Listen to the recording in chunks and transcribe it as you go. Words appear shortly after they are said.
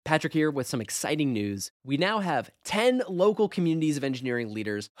Patrick here with some exciting news. We now have 10 local communities of engineering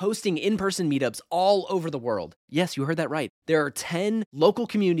leaders hosting in-person meetups all over the world. Yes, you heard that right. There are 10 local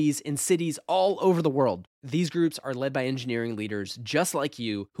communities in cities all over the world. These groups are led by engineering leaders just like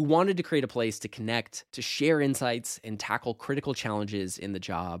you who wanted to create a place to connect, to share insights, and tackle critical challenges in the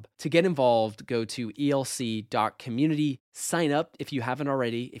job. To get involved, go to elc.community. Sign up if you haven't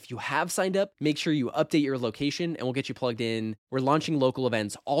already. If you have signed up, make sure you update your location and we'll get you plugged in. We're launching local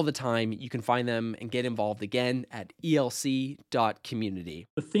events all the time. You can find them and get involved again at elc.community.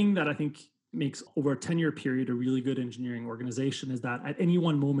 The thing that I think makes over a 10-year period a really good engineering organization is that at any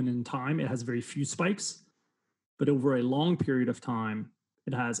one moment in time, it has very few spikes, but over a long period of time,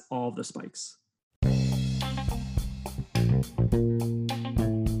 it has all of the spikes.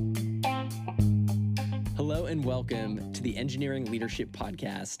 Hello and welcome to the Engineering Leadership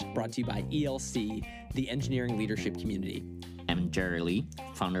Podcast, brought to you by ELC, the engineering leadership community. I'm Jerry Lee,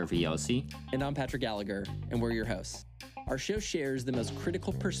 founder of ELC. And I'm Patrick Gallagher, and we're your hosts. Our show shares the most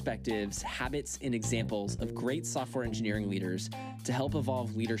critical perspectives, habits, and examples of great software engineering leaders to help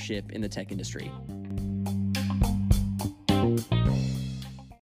evolve leadership in the tech industry.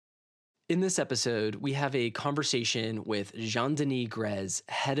 In this episode, we have a conversation with Jean-Denis Greze,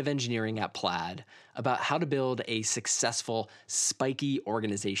 head of engineering at Plaid, about how to build a successful Spiky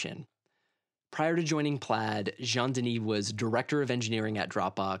organization. Prior to joining Plaid, Jean-Denis was director of engineering at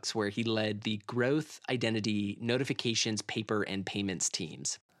Dropbox, where he led the growth, identity, notifications, paper, and payments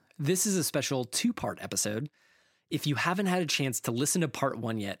teams. This is a special two-part episode. If you haven't had a chance to listen to part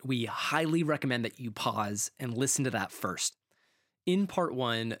one yet, we highly recommend that you pause and listen to that first. In part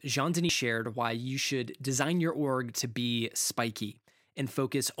one, Jean-Denis shared why you should design your org to be spiky and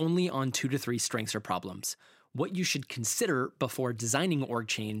focus only on 2 to 3 strengths or problems, what you should consider before designing org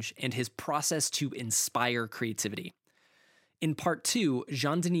change, and his process to inspire creativity. In part two,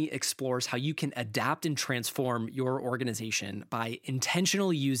 Jean-Denis explores how you can adapt and transform your organization by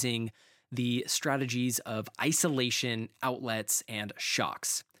intentionally using the strategies of isolation, outlets, and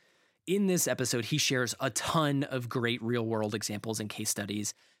shocks. In this episode, he shares a ton of great real-world examples and case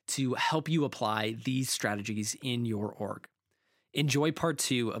studies to help you apply these strategies in your org. Enjoy part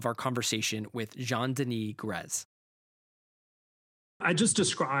two of our conversation with Jean-Denis Greze. I just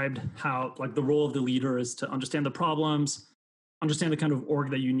described how the role of the leader is to understand the problems, understand the kind of org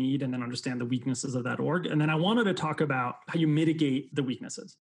that you need, and then understand the weaknesses of that org. And then I wanted to talk about how you mitigate the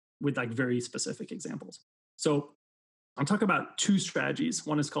weaknesses with very specific examples. So I'm talking about 2 strategies.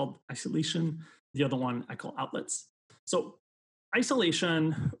 One is called isolation. The other one I call outlets. So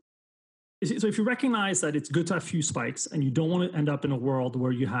isolation, so if you recognize that it's good to have few spikes and you don't want to end up in a world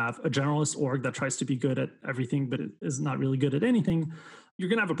where you have a generalist org that tries to be good at everything, but it is not really good at anything, you're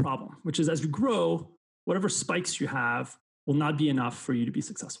going to have a problem, which is as you grow, whatever spikes you have will not be enough for you to be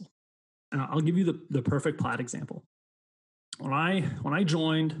successful. And I'll give you the perfect Plaid example. When I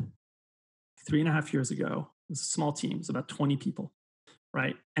joined 3.5 years ago, it was a small team. It was about 20 people,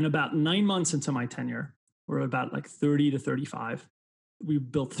 right? And about 9 months into my tenure, we're about 30 to 35. We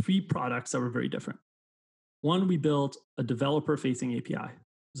built 3 products that were very different. One, we built a developer-facing API.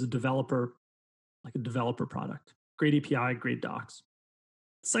 It was a developer product. Great API, great docs.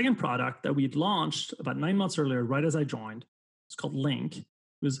 Second product that we'd launched about 9 months earlier, right as I joined, it's called Link. It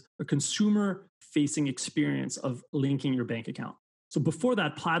was a consumer-facing experience of linking your bank account. So before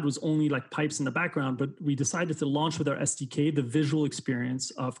that, Plaid was only pipes in the background, but we decided to launch with our SDK the visual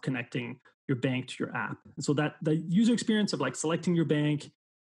experience of connecting your bank to your app. And so that the user experience of selecting your bank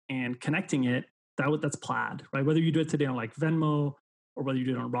and connecting it, that's Plaid, right? Whether you do it today on Venmo or whether you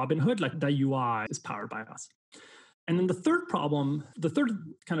do it on Robinhood, that UI is powered by us. And then the third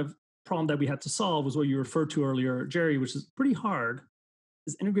kind of problem that we had to solve was what you referred to earlier, Jerry, which is pretty hard,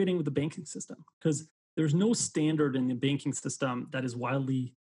 is integrating with the banking system, because there's no standard in the banking system that is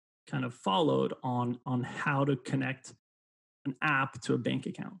widely kind of followed on how to connect an app to a bank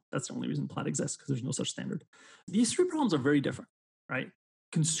account. That's the only reason Plaid exists, because there's no such standard. These 3 problems are very different, right?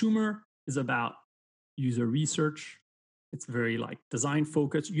 Consumer is about user research. It's very design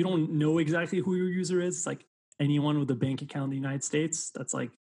focused. You don't know exactly who your user is. It's anyone with a bank account in the United States. That's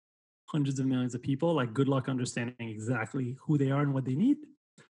hundreds of millions of people. Good luck understanding exactly who they are and what they need.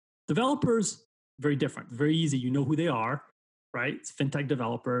 Developers, very different, very easy. You know who they are, right? It's fintech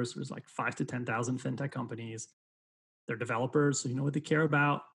developers. There's 5 to 10,000 fintech companies. They're developers, so you know what they care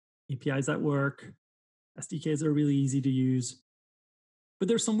about. APIs that work. SDKs are really easy to use. But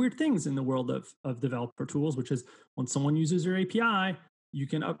there's some weird things in the world of developer tools, which is when someone uses your API,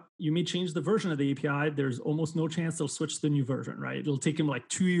 you may change the version of the API. There's almost no chance they'll switch to the new version, right? It'll take them like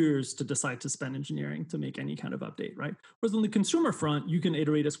 2 years to decide to spend engineering to make any kind of update, right? Whereas on the consumer front, you can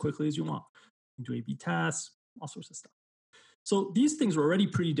iterate as quickly as you want. You can do A/B tests, all sorts of stuff. So these things were already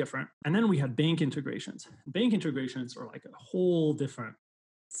pretty different. And then we had bank integrations. Bank integrations are like a whole different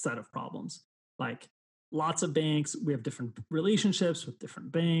set of problems. Like lots of banks, we have different relationships with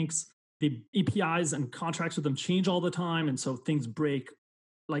different banks. The APIs and contracts with them change all the time. And so things break.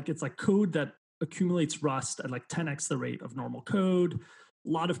 Like it's like code that accumulates rust at like 10x the rate of normal code. A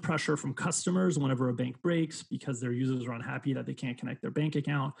lot of pressure from customers whenever a bank breaks because their users are unhappy that they can't connect their bank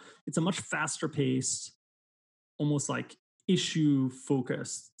account. It's a much faster paced, almost like issue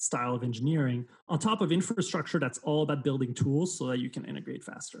focused style of engineering on top of infrastructure that's all about building tools so that you can integrate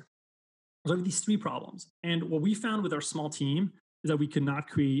faster. So I have these three problems. And what we found with our small team is that we could not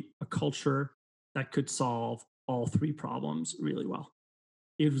create a culture that could solve all three problems really well.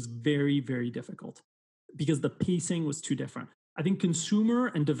 It was very, very difficult because the pacing was too different. I think consumer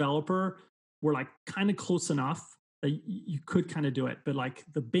and developer were like kind of close enough that you could kind of do it. But like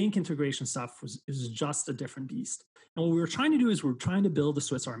the bank integration stuff is just a different beast. And what we were trying to do is we're trying to build a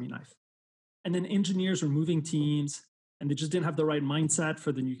Swiss Army knife. And then engineers were moving teams and they just didn't have the right mindset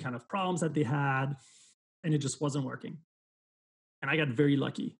for the new kind of problems that they had. And it just wasn't working. And I got very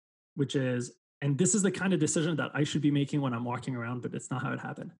lucky, which is, and this is the kind of decision that I should be making when I'm walking around, but it's not how it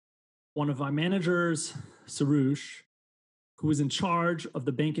happened. One of my managers, Sarush, who was in charge of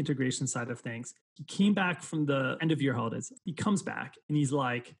the bank integration side of things, he came back from the end of year holidays. He comes back and he's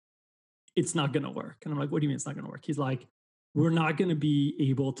like, it's not going to work. And I'm like, what do you mean it's not going to work? He's like, we're not going to be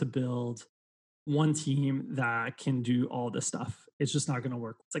able to build one team that can do all this stuff. It's just not going to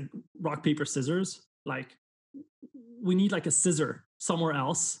work. It's like rock, paper, scissors. Like we need like a scissor somewhere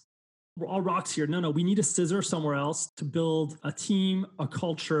else. We're all rocks here. No, we need a scissor somewhere else to build a team, a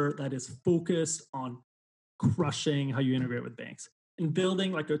culture that is focused on crushing how you integrate with banks and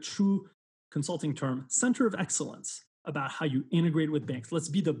building like a true consulting term, center of excellence about how you integrate with banks. Let's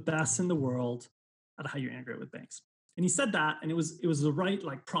be the best in the world at how you integrate with banks. And he said that, and it was the right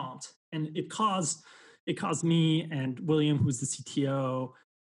like prompt. And it caused me and William, who's the CTO,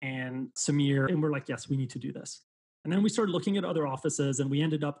 and Samir, and we're like, yes, we need to do this. And then we started looking at other offices, and we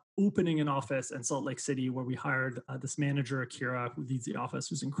ended up opening an office in Salt Lake City where we hired this manager, Akira, who leads the office,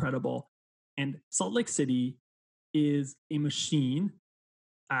 who's incredible. And Salt Lake City is a machine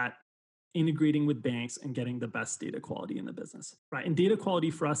at integrating with banks and getting the best data quality in the business, right? And data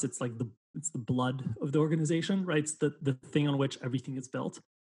quality for us, it's like it's the blood of the organization, right? It's the thing on which everything is built.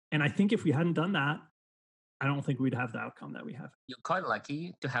 And I think if we hadn't done that, I don't think we'd have the outcome that we have. You're quite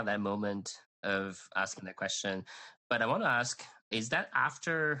lucky to have that moment of asking that question. But I want to ask, is that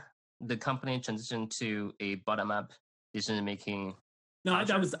after the company transitioned to a bottom-up decision-making? No,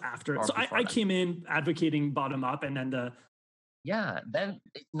 that was after. So I came in advocating bottom-up, and then Yeah, then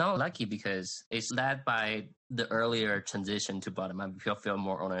it's not lucky because it's led by the earlier transition to bottom-up. People feel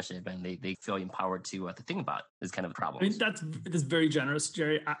more ownership and they feel empowered to think about this kind of problem. I mean, that's very generous,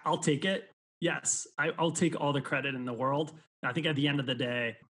 Jerry. I'll take it. Yes, I'll take all the credit in the world. I think at the end of the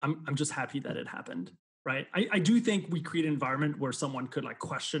day, I'm just happy that it happened, right? I do think we create an environment where someone could like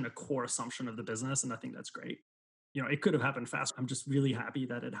question a core assumption of the business, and I think that's great. You know, it could have happened faster. I'm just really happy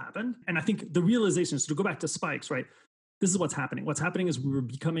that it happened. And I think the realization is to go back to spikes, right? This is what's happening. What's happening is we were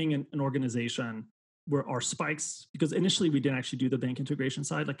becoming an organization where our spikes, because initially we didn't actually do the bank integration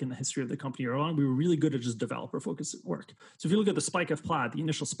side, like in the history of the company early on, we were really good at just developer-focused work. So if you look at the spike of Plaid, the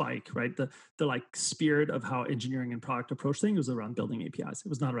initial spike, right, the like spirit of how engineering and product approach things was around building APIs. It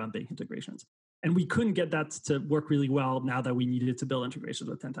was not around bank integrations. And we couldn't get that to work really well now that we needed to build integrations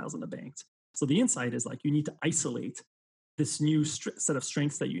with 10,000 of banks. So the insight is like, you need to isolate this new set of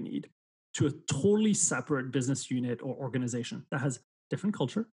strengths that you need to a totally separate business unit or organization that has different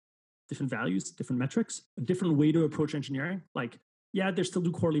culture, different values, different metrics, a different way to approach engineering. Like, yeah, they still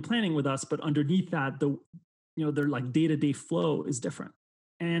do quarterly planning with us, but underneath that, their like day-to-day flow is different.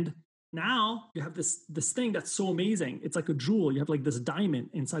 And now you have this thing that's so amazing. It's like a jewel. You have like this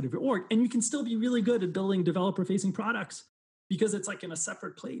diamond inside of your org, and you can still be really good at building developer-facing products because it's like in a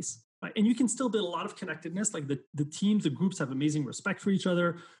separate place, right? And you can still build a lot of connectedness. Like the teams, the groups have amazing respect for each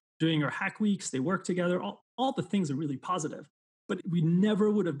other. Doing our hack weeks, they work together. All the things are really positive, but we never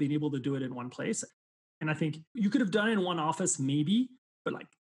would have been able to do it in one place. And I think you could have done it in one office, maybe, but like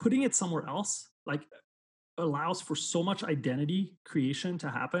putting it somewhere else, like allows for so much identity creation to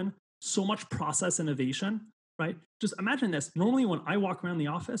happen, so much process innovation, right? Just imagine this. Normally when I walk around the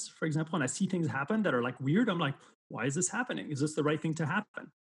office, for example, and I see things happen that are like weird, I'm like, why is this happening? Is this the right thing to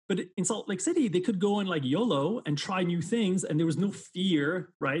happen? But in Salt Lake City, they could go and like YOLO and try new things. And there was no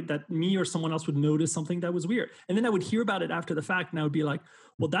fear, right, that me or someone else would notice something that was weird. And then I would hear about it after the fact. And I would be like,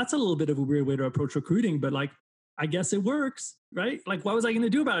 well, that's a little bit of a weird way to approach recruiting, but like, I guess it works, right? Like, what was I going to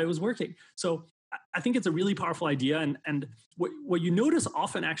do about it? It was working. So I think it's a really powerful idea. And what you notice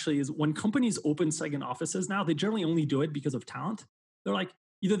often actually is when companies open second offices now, they generally only do it because of talent. They're like,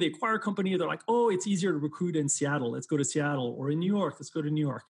 either they acquire a company, or they're like, oh, it's easier to recruit in Seattle. Let's go to Seattle, or in New York. Let's go to New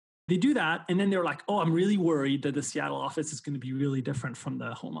York. They do that. And then they're like, oh, I'm really worried that the Seattle office is going to be really different from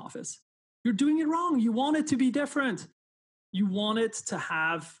the home office. You're doing it wrong. You want it to be different. You want it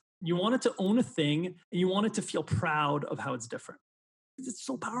to own a thing, and you want it to feel proud of how it's different. It's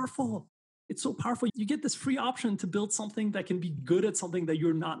so powerful. It's so powerful. You get this free option to build something that can be good at something that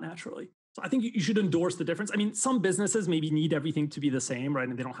you're not naturally. So I think you should endorse the difference. I mean, some businesses maybe need everything to be the same, right?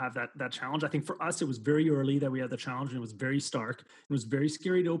 And they don't have that challenge. I think for us, it was very early that we had the challenge, and it was very stark. It was very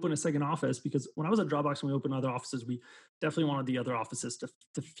scary to open a second office, because when I was at Dropbox and we opened other offices, we definitely wanted the other offices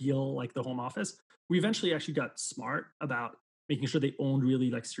to feel like the home office. We eventually actually got smart about making sure they owned really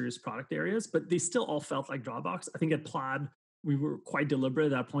like serious product areas, but they still all felt like Dropbox. I think at Plaid, we were quite deliberate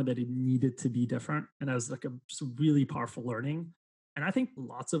at that point that it needed to be different. And that was like just a really powerful learning. And I think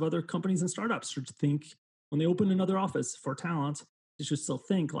lots of other companies and startups should think, when they open another office for talent, they should still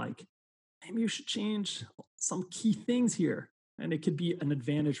think like, maybe you should change some key things here. And it could be an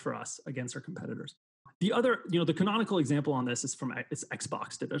advantage for us against our competitors. The other, the canonical example on this is from its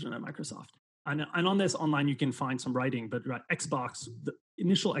Xbox division at Microsoft. And on this online, you can find some writing, but Xbox, the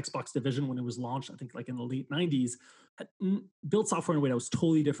initial Xbox division, when it was launched, I think like in the late 90s, had built software in a way that was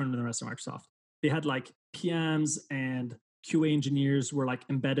totally different than the rest of Microsoft. They had like PMs and QA engineers were like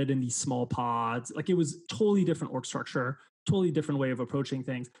embedded in these small pods. Like, it was totally different org structure, totally different way of approaching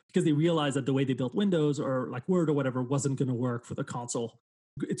things, because they realized that the way they built Windows or like Word or whatever wasn't going to work for the console.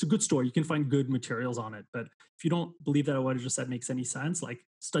 It's a good story. You can find good materials on it. But if you don't believe that what I just said makes any sense, like,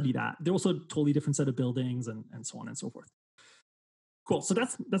 study that. They're also a totally different set of buildings and so on and so forth. Cool. So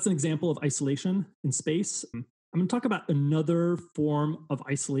that's an example of isolation in space. I'm going to talk about another form of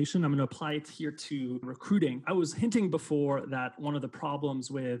isolation. I'm going to apply it here to recruiting. I was hinting before that one of the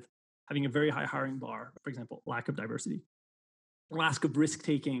problems with having a very high hiring bar, for example, lack of diversity, lack of risk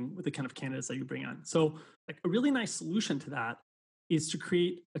taking with the kind of candidates that you bring on. So like a really nice solution to that is to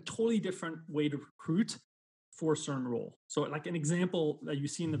create a totally different way to recruit for a certain role. So like an example that you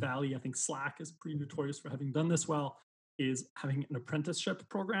see in the Valley, I think Slack is pretty notorious for having done this well, is having an apprenticeship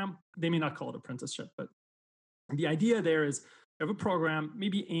program. They may not call it apprenticeship, but the idea there is you have a program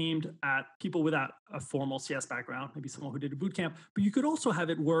maybe aimed at people without a formal CS background, maybe someone who did a boot camp, but you could also have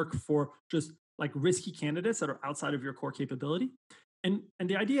it work for just like risky candidates that are outside of your core capability. And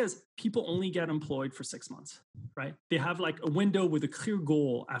the idea is people only get employed for 6 months, right? They have like a window with a clear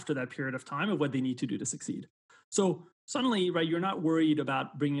goal after that period of time of what they need to do to succeed. So suddenly, right, you're not worried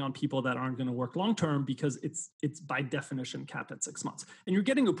about bringing on people that aren't going to work long-term, because it's by definition capped at 6 months. And you're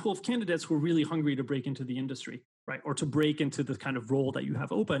getting a pool of candidates who are really hungry to break into the industry, right? Or to break into the kind of role that you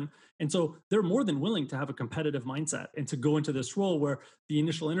have open. And so they're more than willing to have a competitive mindset and to go into this role where the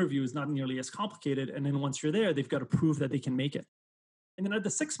initial interview is not nearly as complicated. And then once you're there, they've got to prove that they can make it. And then at the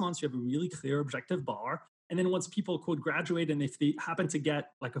 6 months, you have a really clear objective bar. And then once people quote graduate, and if they happen to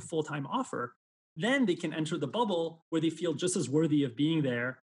get like a full-time offer, then they can enter the bubble where they feel just as worthy of being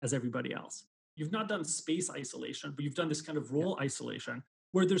there as everybody else. You've not done space isolation, but you've done this kind of role isolation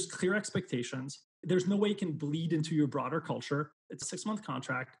where there's clear expectations. There's no way it can bleed into your broader culture. It's a 6-month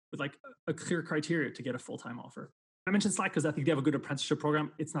contract with like a clear criteria to get a full-time offer. I mentioned Slack because I think they have a good apprenticeship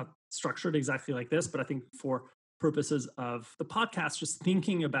program. It's not structured exactly like this, but I think for purposes of the podcast, just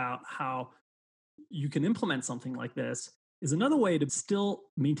thinking about how you can implement something like this is another way to still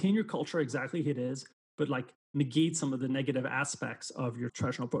maintain your culture exactly it is, but like negate some of the negative aspects of your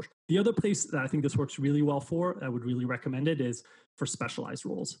traditional approach. The other place that I think this works really well for, I would really recommend it, is for specialized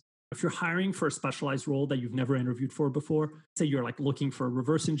roles. If you're hiring for a specialized role that you've never interviewed for before, say you're like looking for a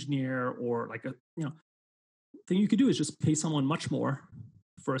reverse engineer or like a, thing you could do is just pay someone much more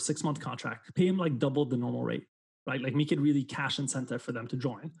for a 6-month contract, pay them like double the normal rate, right? Like make it really cash incentive for them to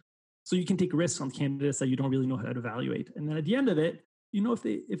join. So you can take risks on candidates that you don't really know how to evaluate. And then at the end of it, you know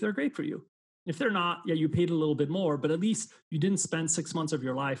if they're great for you. If they're not, yeah, you paid a little bit more, but at least you didn't spend 6 months of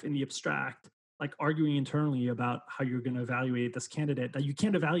your life in the abstract, like arguing internally about how you're going to evaluate this candidate that you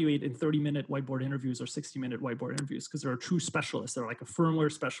can't evaluate in 30-minute whiteboard interviews or 60-minute whiteboard interviews, because they're a true specialist. They're like a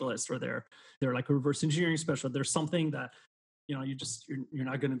firmware specialist, or they're like a reverse engineering specialist. There's something that you're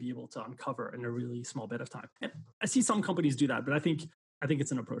not going to be able to uncover in a really small bit of time. And I see some companies do that, but I think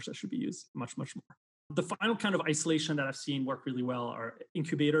it's an approach that should be used much, much more. The final kind of isolation that I've seen work really well are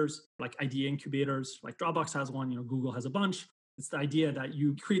incubators, like idea incubators, like Dropbox has one, Google has a bunch. It's the idea that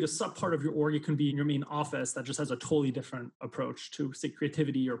you create a subpart of your org. It can be in your main office that just has a totally different approach to, say,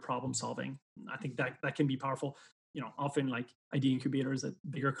 creativity or problem solving. I think that can be powerful. Often like idea incubators at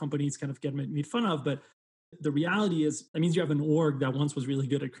bigger companies kind of get made fun of, but the reality is that means you have an org that once was really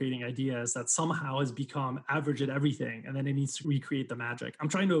good at creating ideas that somehow has become average at everything, and then it needs to recreate the magic. I'm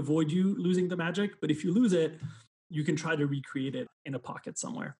trying to avoid you losing the magic, but if you lose it, you can try to recreate it in a pocket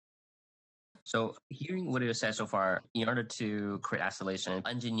somewhere. So hearing what you said so far, in order to create isolation,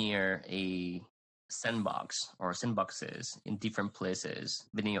 engineer a sandbox or sandboxes in different places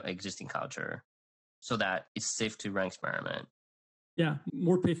within your existing culture so that it's safe to run experiment. Yeah,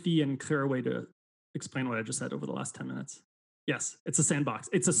 more pithy and clearer way to explain what I just said over the last 10 minutes. Yes, it's a sandbox.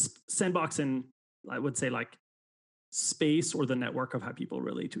 It's a sandbox in, I would say, like space or the network of how people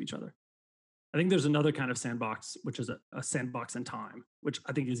relate to each other. I think there's another kind of sandbox, which is a sandbox in time, which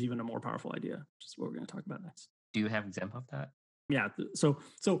I think is even a more powerful idea, which is what we're going to talk about next. Do you have an example of that? Yeah. So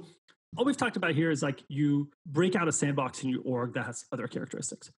all we've talked about here is like you break out a sandbox in your org that has other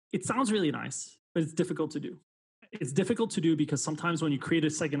characteristics. It sounds really nice, but it's difficult to do. It's difficult to do because sometimes when you create a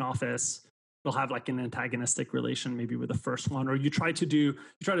second office, you'll have like an antagonistic relation maybe with the first one, or you try to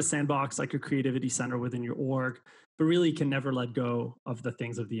sandbox like a creativity center within your org, but really can never let go of the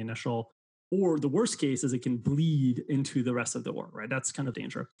things of the initial. Or the worst case is it can bleed into the rest of the org, right? That's kind of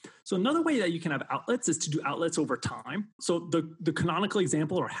danger. So another way that you can have outlets is to do outlets over time. So the canonical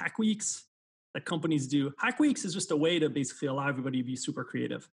example are hack weeks that companies do. Hack weeks is just a way to basically allow everybody to be super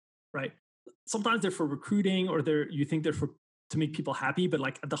creative, right? Sometimes they're for recruiting or you think they're to make people happy, but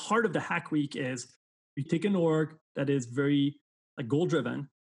like at the heart of the hack week is you take an org that is very like goal driven,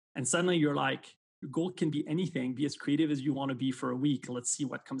 and suddenly you're like, your goal can be anything, be as creative as you want to be for a week. Let's see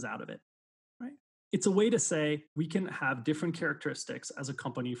what comes out of it. Right? It's a way to say we can have different characteristics as a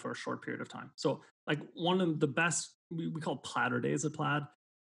company for a short period of time. So like one of the best, we call Platter days at Plaid.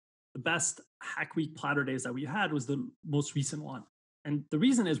 The best hack week Platter days that we had was the most recent one. And the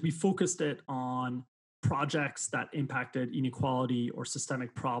reason is we focused it on projects that impacted inequality or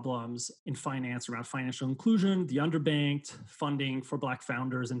systemic problems in finance around financial inclusion, the underbanked, funding for Black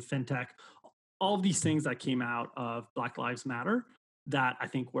founders and fintech, all of these things that came out of Black Lives Matter that I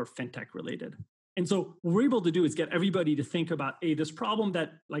think were fintech related. And so what we're able to do is get everybody to think about this problem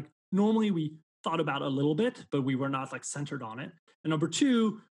that like normally we thought about a little bit, but we were not like centered on it. And number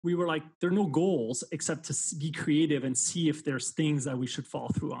two, we were like, there are no goals except to be creative and see if there's things that we should follow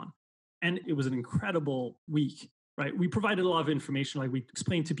through on. And it was an incredible week, right? We provided a lot of information. Like we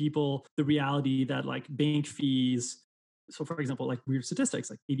explained to people the reality that like bank fees. So for example, like weird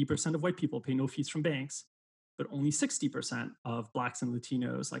statistics, like 80% of white people pay no fees from banks, but only 60% of Blacks and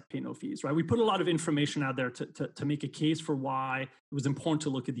Latinos like pay no fees, right? We put a lot of information out there to make a case for why it was important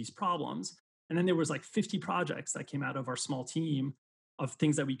to look at these problems. And then there was like 50 projects that came out of our small team of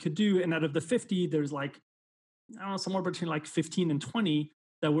things that we could do. And out of the 50, there's like, I don't know, somewhere between like 15 and 20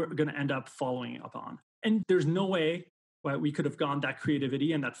 that we're going to end up following up on. And there's no way we could have gone that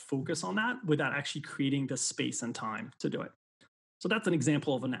creativity and that focus on that without actually creating the space and time to do it. So that's an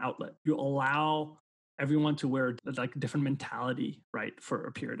example of an outlet. You allow everyone to wear like a different mentality, right, for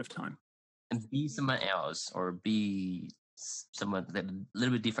a period of time. And be someone else or be someone that a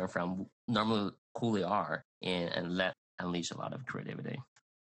little bit different from normally who they are and let unleash a lot of creativity.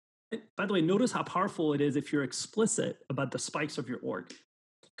 By the way, notice how powerful it is if you're explicit about the spikes of your org.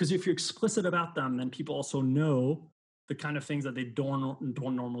 Because if you're explicit about them, then people also know the kind of things that they don't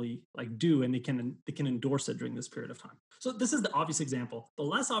normally like do, and they can endorse it during this period of time. So this is the obvious example. The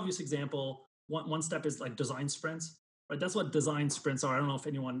less obvious example, one step is like design sprints, right? That's what design sprints are. I don't know if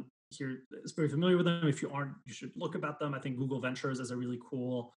anyone here is very familiar with them. If you aren't, you should look about them. I think Google Ventures is a really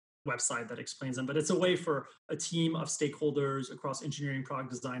cool website that explains them, but it's a way for a team of stakeholders across engineering,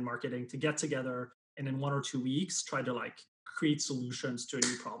 product design, marketing to get together and in 1 or 2 weeks try to like create solutions to a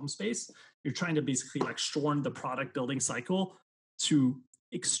new problem space. You're trying to basically like shorten the product building cycle to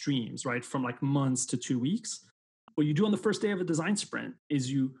extremes, right? From like months to 2 weeks. What you do on the first day of a design sprint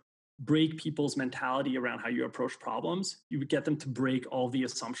is you break people's mentality around how you approach problems. You would get them to break all the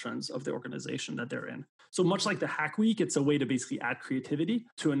assumptions of the organization that they're in. So much like the hack week, it's a way to basically add creativity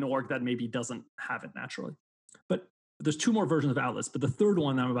to an org that maybe doesn't have it naturally. But there's 2 more versions of outlets. But the third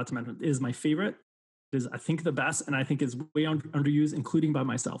one that I'm about to mention is my favorite. It is, I think, the best, and I think is way underused, including by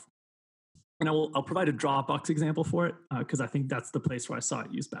myself. And I'll provide a Dropbox example for it because I think that's the place where I saw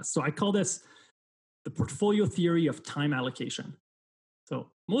it used best. So I call this the portfolio theory of time allocation.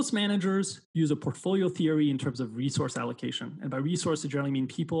 So Most managers use a portfolio theory in terms of resource allocation. And by resource, I generally mean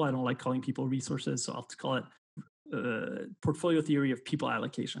people. I don't like calling people resources, so I'll call it portfolio theory of people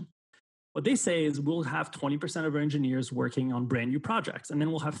allocation. What they say is we'll have 20% of our engineers working on brand new projects, and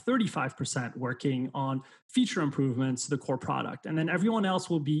then we'll have 35% working on feature improvements to the core product. And then everyone else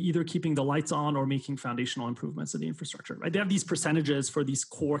will be either keeping the lights on or making foundational improvements to the infrastructure, right? They have these percentages for these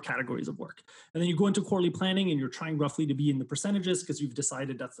core categories of work. And then you go into quarterly planning and you're trying roughly to be in the percentages because you've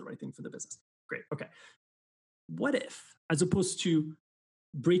decided that's the right thing for the business. Great, okay. What if, as opposed to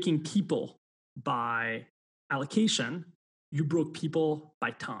breaking people by allocation, you broke people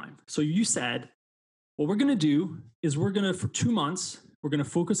by time? So you said, what we're going to do is for 2 months, we're going to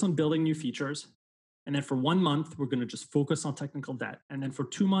focus on building new features. And then for 1 month, we're going to just focus on technical debt. And then for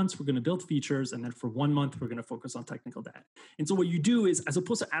 2 months, we're going to build features. And then for 1 month, we're going to focus on technical debt. And so what you do is, as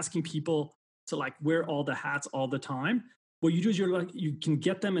opposed to asking people to like wear all the hats all the time, what you do is you can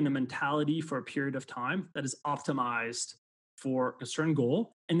get them in a mentality for a period of time that is optimized for a certain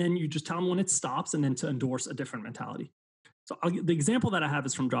goal. And then you just tell them when it stops and then to endorse a different mentality. So the example that I have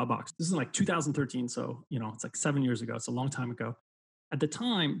is from Dropbox. This is like 2013. So, it's like 7 years ago. It's a long time ago. At the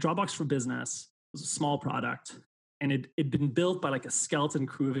time, Dropbox for Business was a small product, and it'd been built by like a skeleton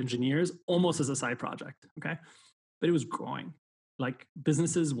crew of engineers, almost as a side project. Okay. But it was growing. Like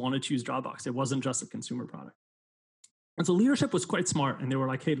businesses wanted to use Dropbox. It wasn't just a consumer product. And so leadership was quite smart. And they were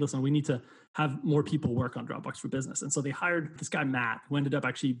like, hey, listen, we need to have more people work on Dropbox for Business. And so they hired this guy, Matt, who ended up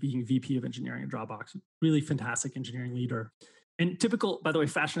actually being VP of engineering at Dropbox, really fantastic engineering leader. And typical, by the way,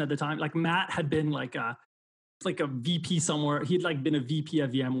 fashion at the time, like Matt had been like a VP somewhere. He'd like been a VP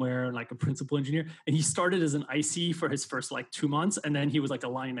at VMware, like a principal engineer. And he started as an IC for his first like 2 months. And then he was like a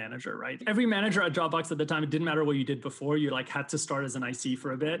line manager, right? Every manager at Dropbox at the time, it didn't matter what you did before. You like had to start as an IC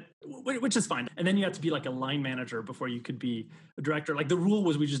for a bit, which is fine. And then you had to be like a line manager before you could be a director. Like the rule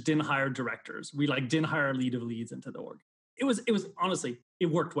was we just didn't hire directors. We like didn't hire a lead of leads into the org. It was honestly, it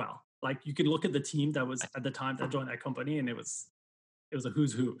worked well. Like you could look at the team that was at the time that joined that company, and it was a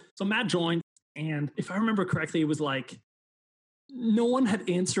who's who. So Matt joined. And if I remember correctly, it was like no one had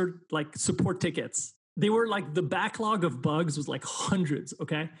answered like support tickets. They were like the backlog of bugs was like hundreds,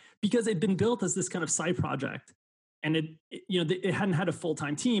 okay? Because it'd been built as this kind of side project, and it hadn't had a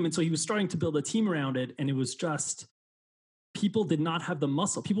full-time team. And so he was starting to build a team around it, and it was just people did not have the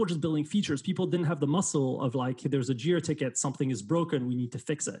muscle. People were just building features. People didn't have the muscle of like, there's a Jira ticket, something is broken, we need to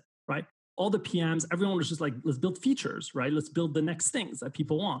fix it, right? All the PMs, everyone was just like, let's build features, right? Let's build the next things that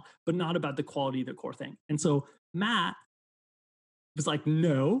people want, but not about the quality of the core thing. And so Matt was like,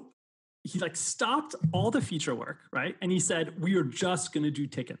 no, he like stopped all the feature work, right? And he said, we are just going to do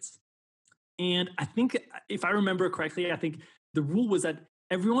tickets. And I think if I remember correctly, I think the rule was that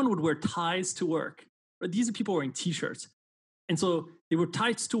everyone would wear ties to work. But these are people wearing t-shirts. And so they were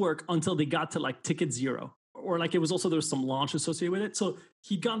ties to work until they got to like ticket 0. Or like it was also, there was some launch associated with it. So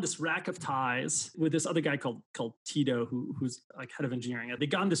he'd gotten this rack of ties with this other guy called Tito, who's like head of engineering. They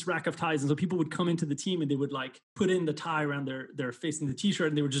got this rack of ties. And so people would come into the team and they would like put in the tie around their face in the t-shirt.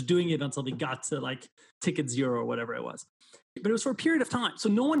 And they were just doing it until they got to like ticket 0 or whatever it was. But it was for a period of time. So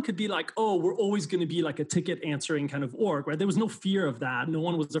no one could be like, oh, we're always going to be like a ticket answering kind of org, right? There was no fear of that. No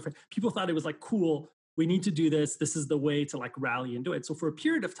one was afraid. People thought it was like, cool, we need to do this. This is the way to like rally and do it. So for a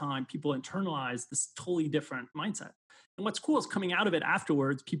period of time, people internalized this totally different mindset. And what's cool is coming out of it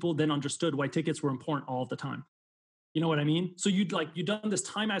afterwards, people then understood why tickets were important all the time. You know what I mean? So you'd done this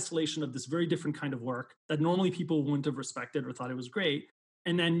time isolation of this very different kind of work that normally people wouldn't have respected or thought it was great.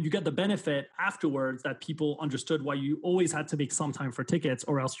 And then you get the benefit afterwards that people understood why you always had to make some time for tickets,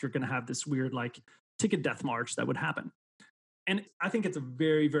 or else you're going to have this weird like ticket death march that would happen. And I think it's a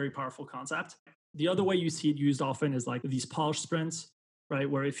very, very powerful concept. The other way you see it used often is like these polish sprints, right?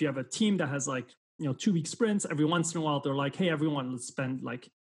 Where if you have a team that has like, 2-week sprints, every once in a while, they're like, hey, everyone, let's spend like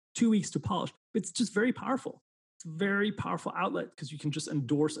 2 weeks to polish. It's just very powerful. It's a very powerful outlet because you can just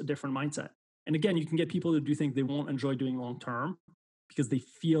endorse a different mindset. And again, you can get people to do things they won't enjoy doing long-term because they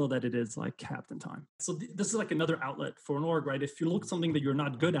feel that it is like capped in time. So this is like another outlet for an org, right? If you look at something that you're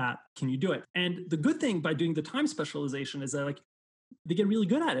not good at, can you do it? And the good thing by doing the time specialization is that like they get really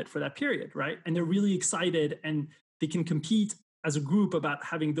good at it for that period, right? And they're really excited and they can compete as a group about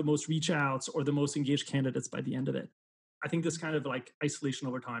having the most reach outs or the most engaged candidates by the end of it. I think this kind of like isolation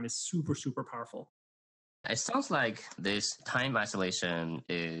over time is super, super powerful. It sounds like this time isolation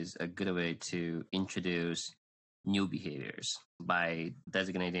is a good way to introduce new behaviors by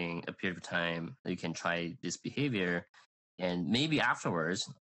designating a period of time that you can try this behavior, and maybe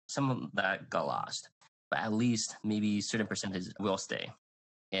afterwards some of that got lost, but at least maybe certain percentage will stay.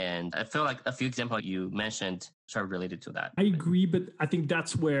 And I feel like a few examples you mentioned are related to that. I agree, but I think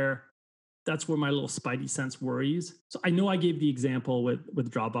that's where my little spidey sense worries. So I know I gave the example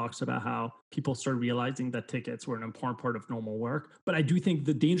with Dropbox about how people started realizing that tickets were an important part of normal work. But I do think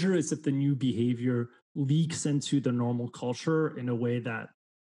the danger is if the new behavior leaks into the normal culture in a way that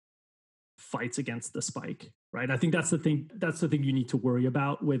fights against the spike, right? I think that's the thing you need to worry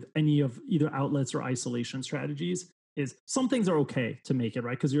about with any of either outlets or isolation strategies. Is some things are okay to make it,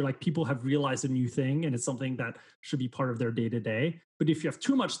 right? Because you're like, people have realized a new thing and it's something that should be part of their day to day. But if you have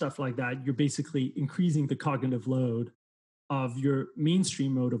too much stuff like that, you're basically increasing the cognitive load of your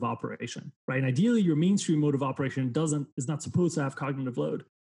mainstream mode of operation, right? And ideally, your mainstream mode of operation is not supposed to have cognitive load.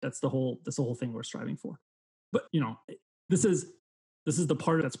 That's the whole thing we're striving for. But this is the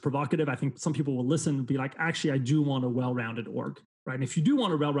part that's provocative. I think some people will listen and be like, actually, I do want a well-rounded org. Right. And if you do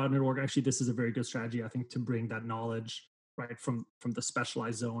want a well-rounded org, actually, this is a very good strategy, I think, to bring that knowledge right from the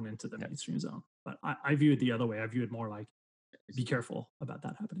specialized zone into the mainstream zone. But I view it the other way. I view it more like, be careful about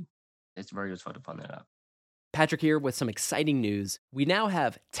that happening. It's very useful to point that out. Patrick here with some exciting news. We now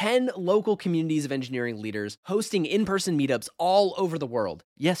have 10 local communities of engineering leaders hosting in-person meetups all over the world.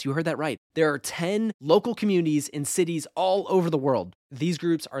 Yes, you heard that right. There are 10 local communities in cities all over the world. These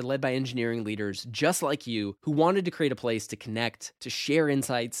groups are led by engineering leaders just like you who wanted to create a place to connect, to share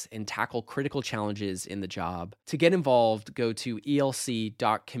insights, and tackle critical challenges in the job. To get involved, go to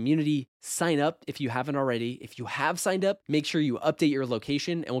elc.community. Sign up if you haven't already. If you have signed up, make sure you update your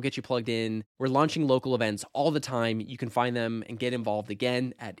location and we'll get you plugged in. We're launching local events all the time. You can find them and get involved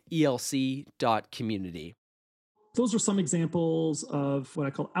again at elc.community. Those are some examples of what I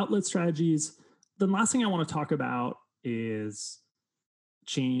call outlet strategies. The last thing I want to talk about is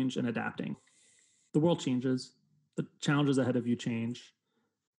change and adapting. The world changes. The challenges ahead of you change.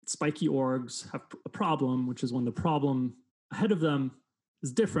 Spiky orgs have a problem, which is when the problem ahead of them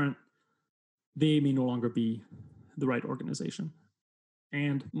is different, they may no longer be the right organization.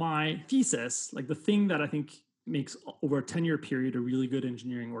 And my thesis, like the thing that I think makes over a 10-year period a really good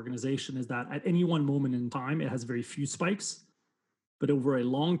engineering organization, is that at any one moment in time, it has very few spikes, but over a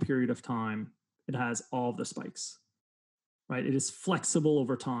long period of time, it has all of the spikes, right? It is flexible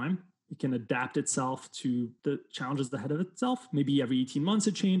over time. It can adapt itself to the challenges ahead of itself. Maybe every 18 months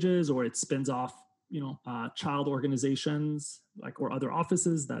it changes, or it spins off, child organizations or other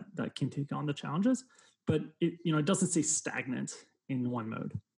offices that can take on the challenges. But it doesn't stay stagnant in one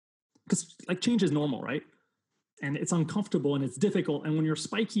mode, because change is normal, right? And it's uncomfortable and it's difficult. And when you're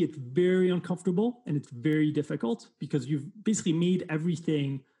spiky, it's very uncomfortable and it's very difficult because you've basically made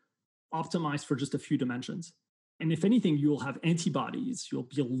everything optimized for just a few dimensions. And if anything, you'll have antibodies. You'll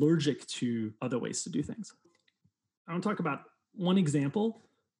be allergic to other ways to do things. I want to talk about one example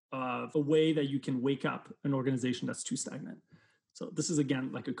of a way that you can wake up an organization that's too stagnant. So this is,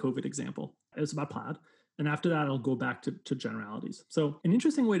 again, like a COVID example. It was about Plaid. And after that, I'll go back to generalities. So an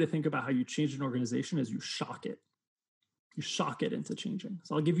interesting way to think about how you change an organization is you shock it. You shock it into changing.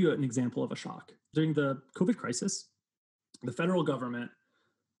 So I'll give you an example of a shock. During the COVID crisis, the federal government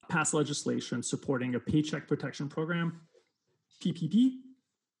passed legislation supporting a paycheck protection program, PPP.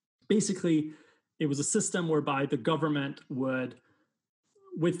 Basically, it was a system whereby the government would,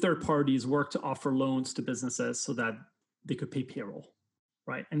 with third parties, work to offer loans to businesses so that they could pay payroll,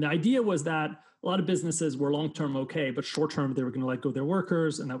 right? And the idea was that a lot of businesses were long-term okay, but short-term they were going to let go their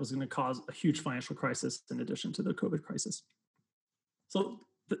workers, and that was going to cause a huge financial crisis in addition to the COVID crisis. So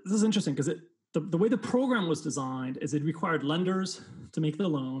this is interesting because the way the program was designed is it required lenders to make the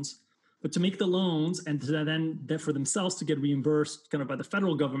loans, but to make the loans and to then for themselves to get reimbursed kind of by the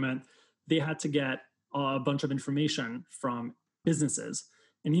federal government, they had to get a bunch of information from businesses.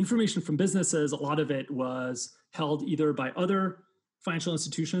 And the information from businesses, a lot of it was held either by other financial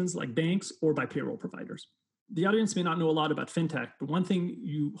institutions like banks or by payroll providers. The audience may not know a lot about fintech, but one thing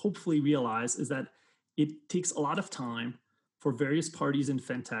you hopefully realize is that it takes a lot of time for various parties in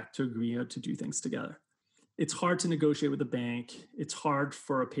fintech to agree to do things together. It's hard to negotiate with a bank. It's hard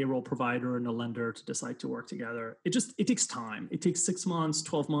for a payroll provider and a lender to decide to work together. It takes time. It takes 6 months,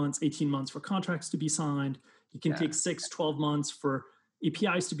 12 months, 18 months for contracts to be signed. It can take 6, 12 months for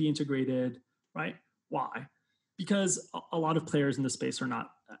APIs to be integrated, right? Why? Because a lot of players in the space are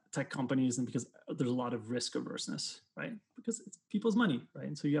not tech companies, and because there's a lot of risk averseness, right? Because it's people's money, right?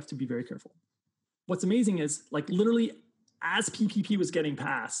 And so you have to be very careful. What's amazing is literally as PPP was getting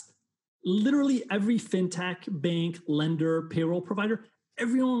passed, literally every fintech, bank, lender, payroll provider,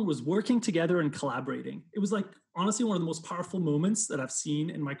 everyone was working together and collaborating. It was honestly one of the most powerful moments that I've seen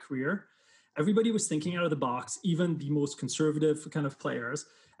in my career. Everybody was thinking out of the box, even the most conservative kind of players.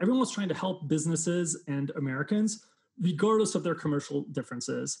 Everyone was trying to help businesses and Americans regardless of their commercial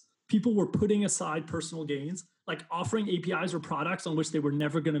differences, people were putting aside personal gains, like offering APIs or products on which they were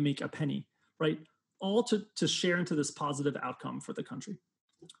never going to make a penny, right? All to share into this positive outcome for the country.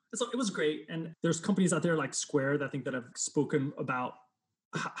 So it was great. And there's companies out there like Square that I think that have spoken about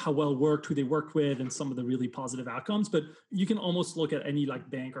how well it worked, who they worked with, and some of the really positive outcomes. But you can almost look at any like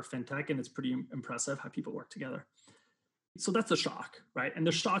bank or fintech, and it's pretty impressive how people work together. So that's the shock, right? And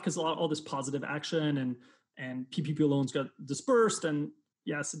the shock is all this positive action, and PPP loans got dispersed, and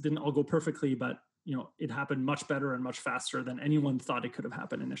yes, it didn't all go perfectly, but it happened much better and much faster than anyone thought it could have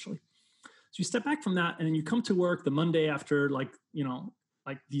happened initially. So you step back from that, and then you come to work the Monday after, like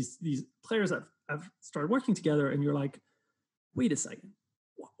these players have started working together, and you're like, wait a second,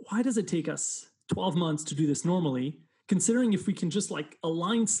 why does it take us 12 months to do this normally? Considering if we can just like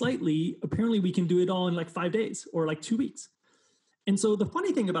align slightly, apparently we can do it all in like 5 days or like 2 weeks. And so the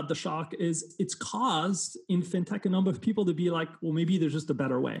funny thing about the shock is it's caused in fintech a number of people to be like, well, maybe there's just a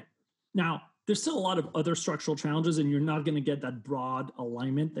better way. Now, there's still a lot of other structural challenges, and you're not going to get that broad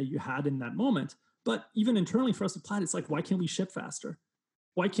alignment that you had in that moment. But even internally for us at Plaid, it's like, why can't we ship faster?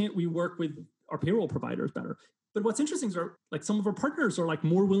 Why can't we work with our payroll providers better? But what's interesting is like some of our partners are like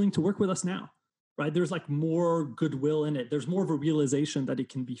more willing to work with us now, right? There's like more goodwill in it. There's more of a realization that it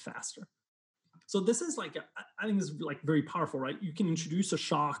can be faster. So this is like, I think this is like very powerful, right? You can introduce a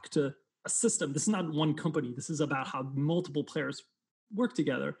shock to a system. This is not one company. This is about how multiple players work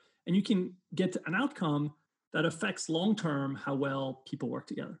together, and you can get to an outcome that affects long-term how well people work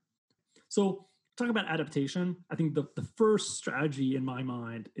together. So talk about adaptation. I think the first strategy in my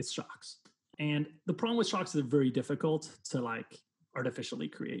mind is shocks. And the problem with shocks is they're very difficult to like artificially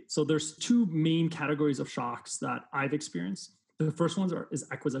create. So there's two main categories of shocks that I've experienced. The first ones is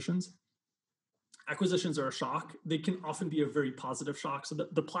acquisitions. Acquisitions are a shock. They can often be a very positive shock. So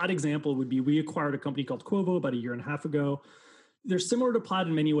the Plaid example would be, we acquired a company called Quovo about 1.5 years ago. They're similar to Plaid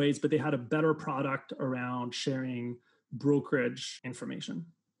in many ways, but they had a better product around sharing brokerage information.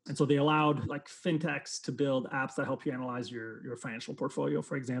 And so they allowed like fintechs to build apps that help you analyze your financial portfolio,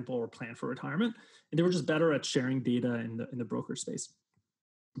 for example, or plan for retirement. And they were just better at sharing data in the broker space.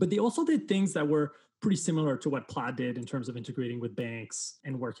 But they also did things that were pretty similar to what Plaid did in terms of integrating with banks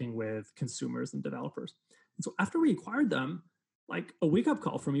and working with consumers and developers. And so after we acquired them, like a wake-up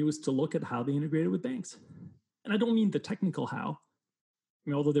call for me was to look at how they integrated with banks. And I don't mean the technical how,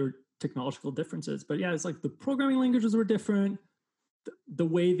 although there were technological differences, but yeah, it's like the programming languages were different. The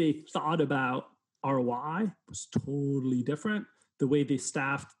way they thought about ROI was totally different. The way they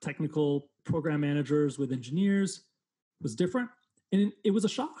staffed technical program managers with engineers was different. And it was a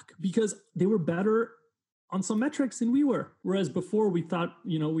shock because they were better on some metrics than we were. Whereas before we thought,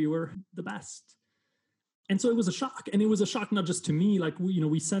 we were the best. And so it was a shock. And it was a shock not just to me, like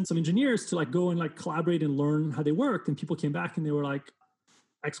we sent some engineers to like go and like collaborate and learn how they worked. And people came back and they were like,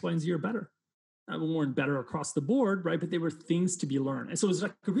 X, Y, and Z are better. We weren't better across the board, right? But they were things to be learned. And so it was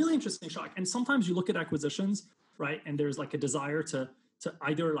like a really interesting shock. And sometimes you look at acquisitions, right? And there's like a desire to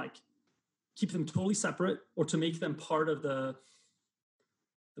either like keep them totally separate or to make them part of the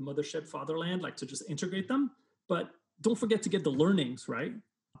mothership fatherland, like to just integrate them. But don't forget to get the learnings, right?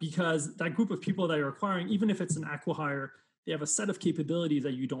 Because that group of people that you're acquiring, even if it's an acqui-hire, they have a set of capabilities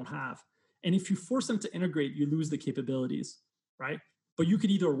that you don't have. And if you force them to integrate, you lose the capabilities, right? But you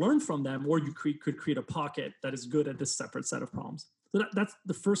could either learn from them or you could create a pocket that is good at this separate set of problems. So that's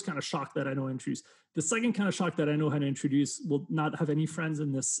the first kind of shock that I know how to introduce. The second kind of shock that I know how to introduce will not have any friends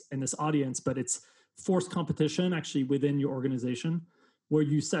in this audience, but it's forced competition actually within your organization, where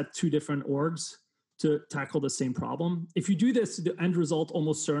you set two different orgs to tackle the same problem. If you do this, the end result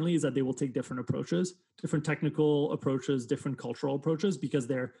almost certainly is that they will take different approaches, different technical approaches, different cultural approaches, because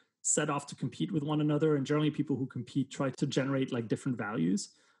they're set off to compete with one another. And generally people who compete try to generate like different values.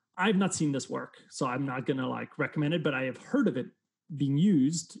 I've not seen this work, so I'm not going to like recommend it, but I have heard of it being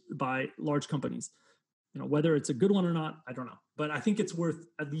used by large companies. Whether it's a good one or not, I don't know. But I think it's worth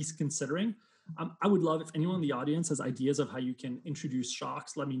at least considering. I would love if anyone in the audience has ideas of how you can introduce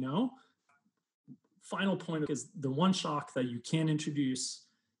shocks, let me know. Final point is the one shock that you can introduce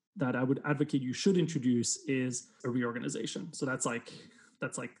that I would advocate you should introduce is a reorganization. So that's like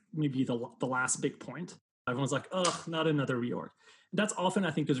maybe the last big point. Everyone's like, oh, not another reorg. That's often,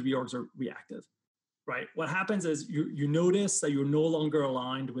 I think, because reorgs are reactive, right? What happens is you notice that you're no longer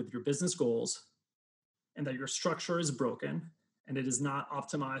aligned with your business goals and that your structure is broken and it is not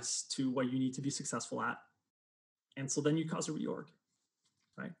optimized to what you need to be successful at. And so then you cause a reorg,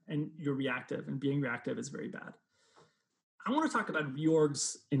 right? And you're reactive, and being reactive is very bad. I want to talk about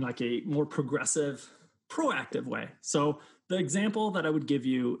reorgs in like a more progressive, proactive way. So the example that I would give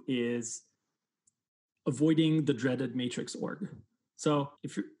you is avoiding the dreaded matrix org. So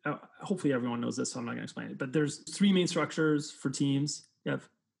if you're, hopefully everyone knows this, so I'm not going to explain it, but there's three main structures for teams. You have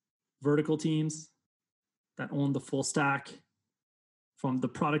vertical teams that own the full stack from the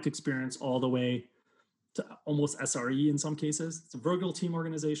product experience all the way to almost SRE in some cases. It's a vertical team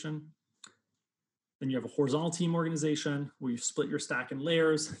organization. Then you have a horizontal team organization where you split your stack in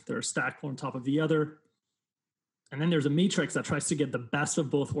layers. They're a stack on top of the other. And then there's a matrix that tries to get the best of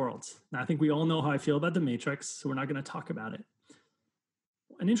both worlds. Now, I think we all know how I feel about the matrix, so we're not going to talk about it.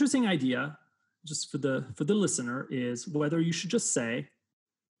 An interesting idea, just for the listener, is whether you should just say,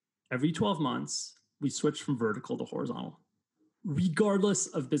 every 12 months, we switch from vertical to horizontal, regardless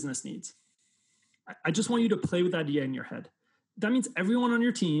of business needs. I just want you to play with that idea in your head. That means everyone on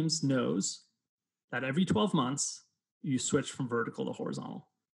your teams knows that every 12 months, you switch from vertical to horizontal.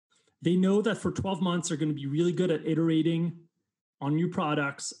 They know that for 12 months, they're going to be really good at iterating on new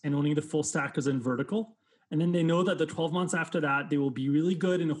products and owning the full stack as in vertical. And then they know that the 12 months after that, they will be really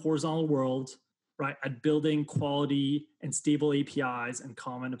good in a horizontal world, right, at building quality and stable APIs and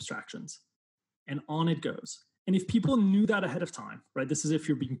common abstractions. And on it goes. And if people knew that ahead of time, right, this is if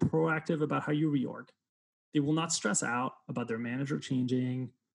you're being proactive about how you reorg, they will not stress out about their manager changing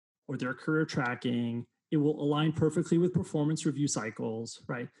or their career tracking. It will align perfectly with performance review cycles,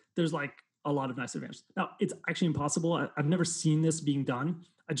 right? There's like a lot of nice advantages. Now, it's actually impossible. I've never seen this being done.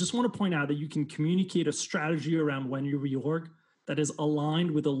 I just want to point out that you can communicate a strategy around when you reorg that is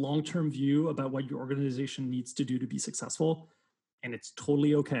aligned with a long-term view about what your organization needs to do to be successful. And it's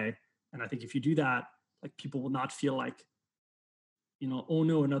totally okay. And I think if you do that, like people will not feel like, oh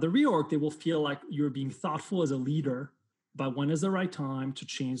no, another reorg. They will feel like you're being thoughtful as a leader about when is the right time to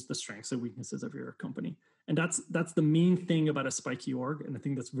change the strengths and weaknesses of your company. And that's the main thing about a spiky org. And I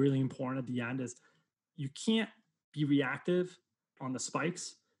think that's really important at the end is you can't be reactive on the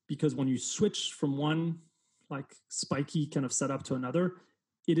spikes, because when you switch from one like spiky kind of setup to another,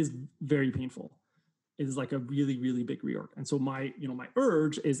 it is very painful. It is like a really, really big reorg. And so my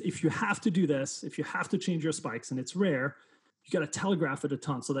urge is, if you have to do this, if you have to change your spikes and it's rare, you got to telegraph it a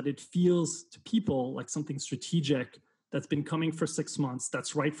ton so that it feels to people like something strategic that's been coming for 6 months,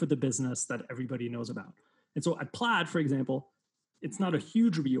 that's right for the business, that everybody knows about. And so at Plaid, for example, it's not a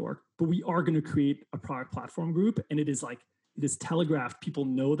huge reorg, but we are going to create a product platform group. And it is telegraphed. People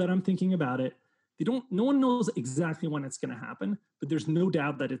know that I'm thinking about it. No one knows exactly when it's going to happen, but there's no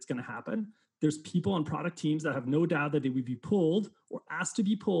doubt that it's going to happen. There's people on product teams that have no doubt that they would be pulled or asked to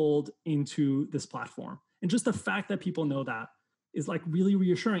be pulled into this platform. And just the fact that people know that is like really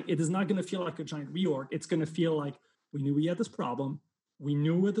reassuring. It is not going to feel like a giant reorg. It's going to feel like, we knew we had this problem. We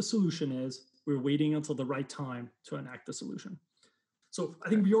knew where the solution is. We're waiting until the right time to enact the solution. So I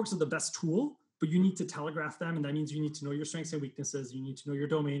think reorgs are the best tool, but you need to telegraph them. And that means you need to know your strengths and weaknesses. You need to know your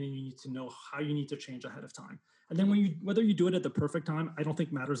domain, and you need to know how you need to change ahead of time. And then whether you do it at the perfect time, I don't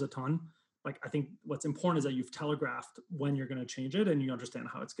think matters a ton. Like, I think what's important is that you've telegraphed when you're going to change it and you understand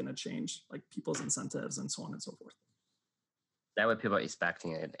how it's going to change, like people's incentives and so on and so forth. That way people are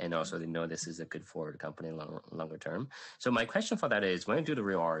expecting it, and also they know this is a good for the company longer term. So my question for that is, when you do the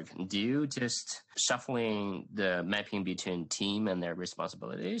reorg, do you just shuffling the mapping between team and their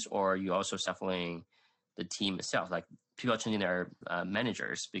responsibilities, or are you also shuffling the team itself, like people are changing their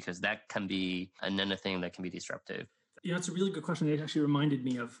managers, because that can be another thing that can be disruptive? It's a really good question. It actually reminded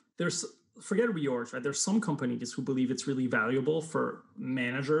me of, forget reorgs, right? There's some companies who believe it's really valuable for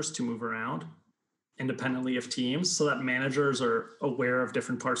managers to move around independently of teams, so that managers are aware of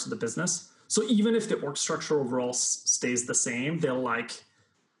different parts of the business. So even if the org structure overall stays the same, they'll like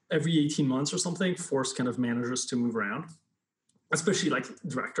every 18 months or something force kind of managers to move around, especially like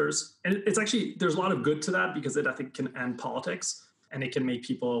directors. And it's actually, there's a lot of good to that, because it, I think, can end politics and it can make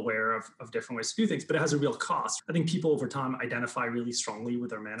people aware of different ways to do things, but it has a real cost. I think people over time identify really strongly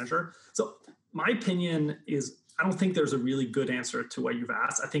with their manager. So my opinion is, I don't think there's a really good answer to what you've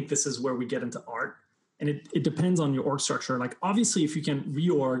asked. I think this is where we get into art. And it depends on your org structure. Like, obviously, if you can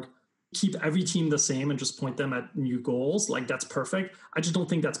reorg, keep every team the same and just point them at new goals, like that's perfect. I just don't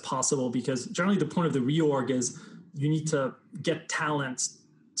think that's possible, because generally the point of the reorg is you need to get talent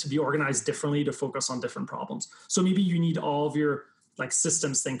to be organized differently to focus on different problems. So maybe you need all of your like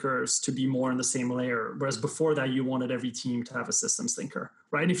systems thinkers to be more in the same layer, whereas before that you wanted every team to have a systems thinker,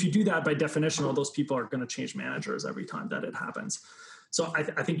 right? And if you do that, by definition, all those people are going to change managers every time that it happens. So I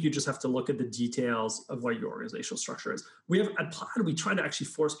think you just have to look at the details of what your organizational structure is. At Plaid, we try to actually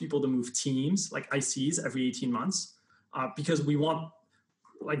force people to move teams, like ICs, every 18 months, because we want,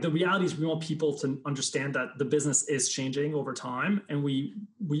 like, the reality is we want people to understand that the business is changing over time, and we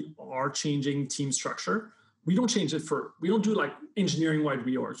are changing team structure. we don't change it we don't do like engineering wide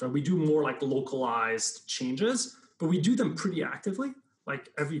reorgs, right? We do more like localized changes, but we do them pretty actively, like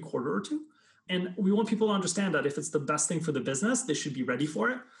every quarter or two. And we want people to understand that if it's the best thing for the business, they should be ready for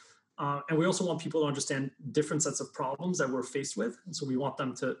it. And we also want people to understand different sets of problems that we're faced with. And so we want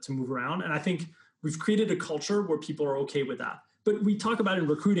them to move around. And I think we've created a culture where people are okay with that. But we talk about it in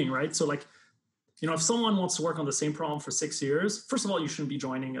recruiting, right? So like, if someone wants to work on the same problem for 6 years, first of all, you shouldn't be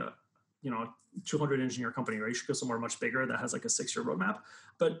joining a 200 engineer company, right? You should go somewhere much bigger that has like a 6-year roadmap.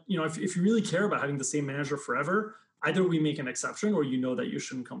 But if you really care about having the same manager forever, either we make an exception or that you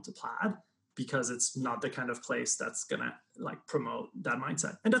shouldn't come to Plaid because it's not the kind of place that's gonna like promote that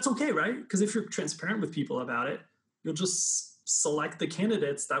mindset. And that's okay, right? Because if you're transparent with people about it, you'll just select the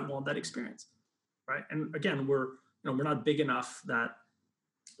candidates that want that experience, right? And again, we're not big enough that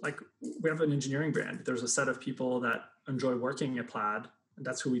like we have an engineering brand. There's a set of people that enjoy working at Plaid, and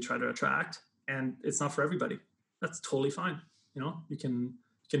that's who we try to attract. And it's not for everybody. That's totally fine. You can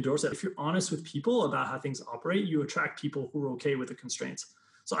endorse it. If you're honest with people about how things operate, you attract people who are okay with the constraints.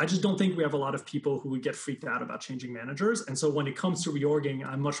 So I just don't think we have a lot of people who would get freaked out about changing managers. And so when it comes to reorging,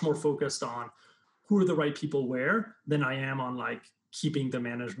 I'm much more focused on who are the right people where than I am on like keeping the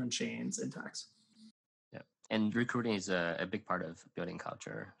management chains intact. Yeah. And recruiting is a big part of building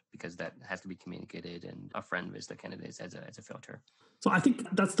culture because that has to be communicated and upfront with the candidates as a filter. So I think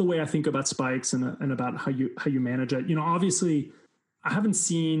that's the way I think about spikes and about how you manage it. Obviously I haven't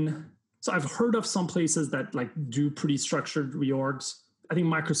seen, so I've heard of some places that like do pretty structured reorgs. I think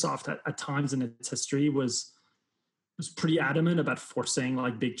Microsoft at times in its history was pretty adamant about forcing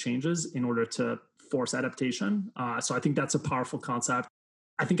like big changes in order to force adaptation. So I think that's a powerful concept.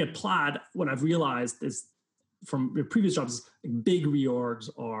 I think at Plaid, what I've realized is from your previous jobs, like big reorgs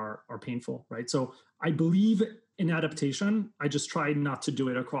are painful, right? So I believe in adaptation. I just try not to do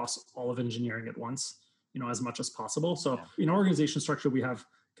it across all of engineering at once, as much as possible. So in our organization structure, we have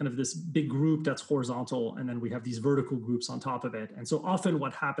kind of this big group that's horizontal, and then we have these vertical groups on top of it. And so often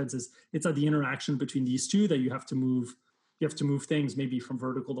what happens is it's at the interaction between these two that you have to move things maybe from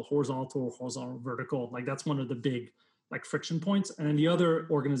vertical to horizontal or horizontal to vertical. Like that's one of the big like friction points. And then the other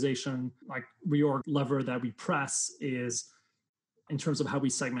organization like reorg lever that we press is in terms of how we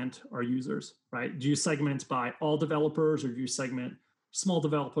segment our users, right? Do you segment by all developers or do you segment small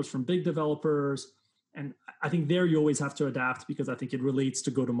developers from big developers? And I think there you always have to adapt because I think it relates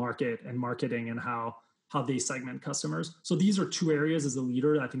to go-to-market and marketing and how they segment customers. So these are two areas as a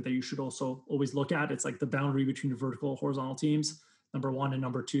leader I think that you should also always look at. It's like the boundary between the vertical and horizontal teams, number one, and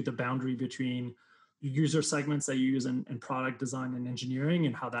number two, the boundary between user segments that you use in product design and engineering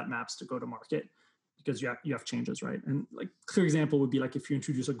and how that maps to go-to-market because you have changes, right? And like clear example would be like if you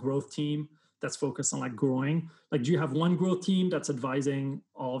introduce a growth team that's focused on like growing, like do you have one growth team that's advising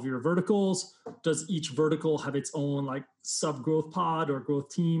all of your verticals? Does each vertical have its own like sub growth pod or growth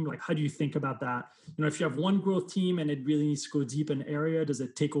team? Like how do you think about that? If you have one growth team and it really needs to go deep in an area, does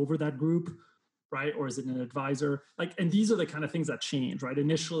it take over that group, right? Or is it an advisor? Like, and these are the kind of things that change, right?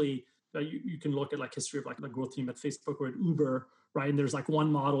 Initially, you can look at like history of like the growth team at Facebook or at Uber, right? And there's like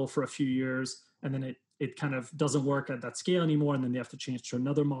one model for a few years and then it kind of doesn't work at that scale anymore. And then they have to change to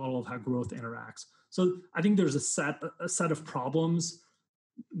another model of how growth interacts. So I think there's a set of problems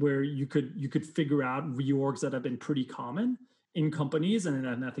where you could figure out reorgs that have been pretty common in companies.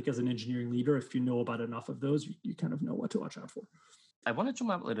 And I think as an engineering leader, if you know about enough of those, you kind of know what to watch out for. I want to zoom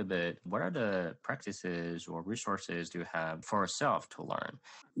out a little bit. What are the practices or resources do you have for yourself to learn?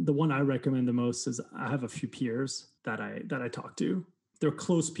 The one I recommend the most is I have a few peers that I talk to. They're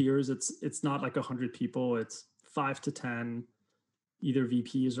close peers. It's not like 100 people. It's 5 to 10, either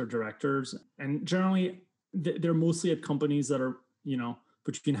VPs or directors. And generally, they're mostly at companies that are,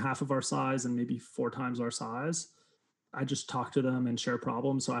 between half of our size and maybe 4 times our size. I just talk to them and share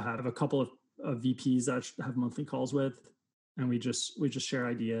problems. So I have a couple of VPs that I have monthly calls with, and we just share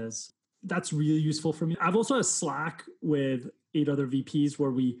ideas. That's really useful for me. I've also had Slack with 8 other VPs where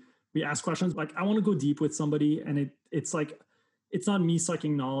we ask questions. Like I want to go deep with somebody, and it's like, it's not me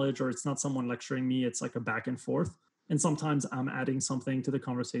sucking knowledge or it's not someone lecturing me. It's like a back and forth. And sometimes I'm adding something to the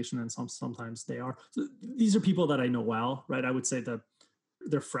conversation and sometimes they are. So these are people that I know well, right? I would say that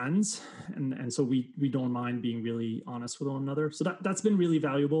they're friends. And so we don't mind being really honest with one another. So that's been really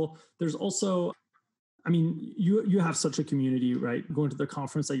valuable. There's also, you have such a community, right? Going to the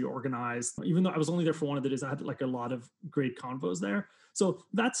conference that you organized, even though I was only there for one of the days, I had like a lot of great convos there. So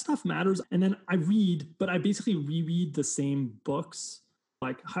that stuff matters. And then I read, but I basically reread the same books,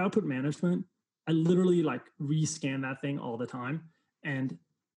 like High Output Management. I literally like rescan that thing all the time. And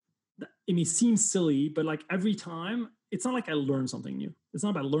it seems silly, but like every time, it's not like I learn something new. It's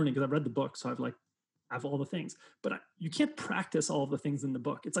not about learning because I've read the book. So have all the things. But you can't practice all of the things in the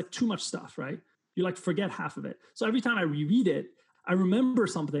book. It's like too much stuff, right? You like forget half of it. So every time I reread it, I remember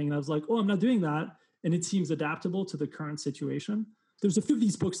something and I was like, oh, I'm not doing that. And it seems adaptable to the current situation. There's a few of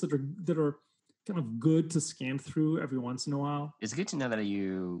these books that are kind of good to scan through every once in a while. It's good to know that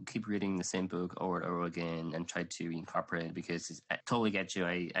you keep reading the same book over and over again and try to incorporate it, because I totally get you.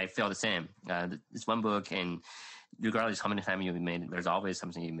 I feel the same. It's one book, and regardless how many times you've made it, there's always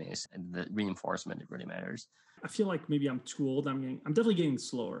something you miss. And the reinforcement, it really matters. I feel like maybe I'm too old. I'm definitely getting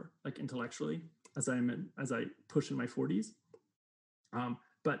slower, like intellectually, as I push in my 40s.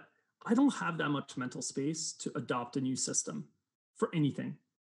 But I don't have that much mental space to adopt a new system for anything.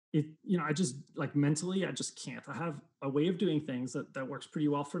 I just like mentally, I just can't. I have a way of doing things that works pretty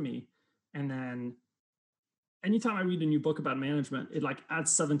well for me. And then anytime I read a new book about management, it like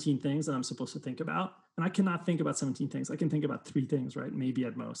adds 17 things that I'm supposed to think about. And I cannot think about 17 things. I can think about 3 things, right? Maybe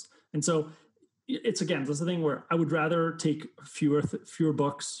at most. And so it's the thing where I would rather take fewer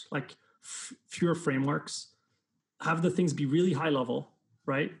books, like fewer frameworks, have the things be really high level,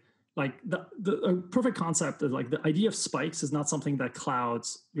 right? Like the perfect concept is like the idea of spikes is not something that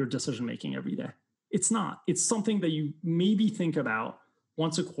clouds your decision making every day. It's not. It's something that you maybe think about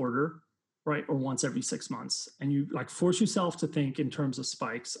once a quarter, right, or once every 6 months, and you like force yourself to think in terms of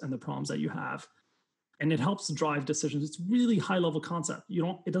spikes and the problems that you have, and it helps drive decisions. It's really high level concept.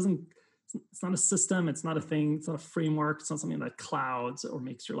 It's not a system. It's not a thing. It's not a framework. It's not something that clouds or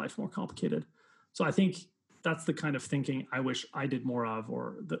makes your life more complicated. So I think that's the kind of thinking I wish I did more of,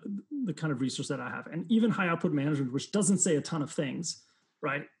 or the kind of research that I have. And even high output management, which doesn't say a ton of things,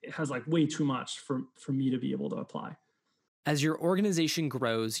 right? It has like way too much for me to be able to apply. As your organization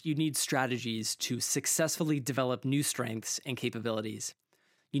grows, you need strategies to successfully develop new strengths and capabilities.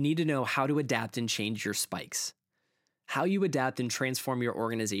 You need to know how to adapt and change your spikes. How you adapt and transform your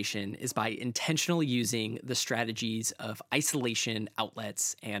organization is by intentionally using the strategies of isolation,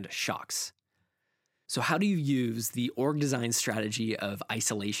 outlets, and shocks. So how do you use the org design strategy of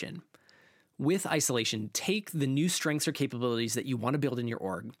isolation? With isolation, take the new strengths or capabilities that you want to build in your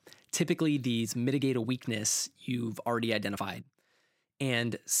org. Typically, these mitigate a weakness you've already identified,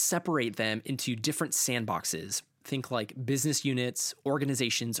 and separate them into different sandboxes. Think like business units,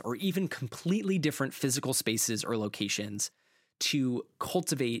 organizations, or even completely different physical spaces or locations to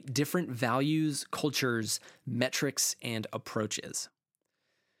cultivate different values, cultures, metrics, and approaches.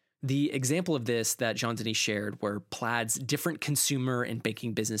 The example of this that Jean-Denis shared were Plaid's different consumer and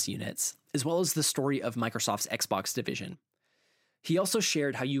banking business units, as well as the story of Microsoft's Xbox division. He also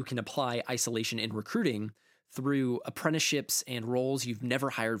shared how you can apply isolation in recruiting through apprenticeships and roles you've never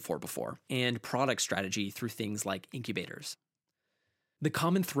hired for before, and product strategy through things like incubators. The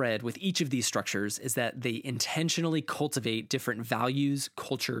common thread with each of these structures is that they intentionally cultivate different values,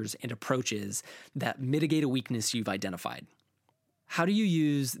 cultures, and approaches that mitigate a weakness you've identified. How do you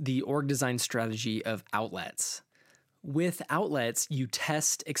use the org design strategy of outlets? With outlets, you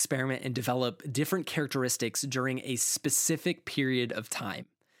test, experiment, and develop different characteristics during a specific period of time.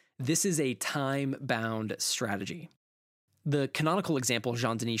 This is a time-bound strategy. The canonical example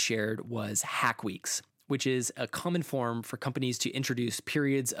Jean-Denis shared was hack weeks, which is a common form for companies to introduce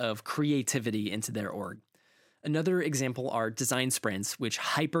periods of creativity into their org. Another example are design sprints, which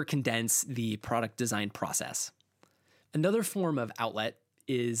hyper-condense the product design process. Another form of outlet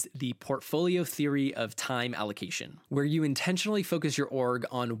is the portfolio theory of time allocation, where you intentionally focus your org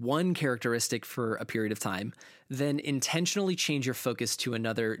on one characteristic for a period of time, then intentionally change your focus to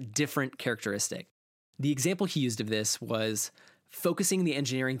another different characteristic. The example he used of this was focusing the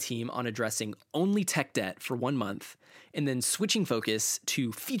engineering team on addressing only tech debt for 1 month, and then switching focus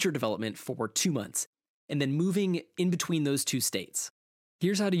to feature development for 2 months, and then moving in between those two states.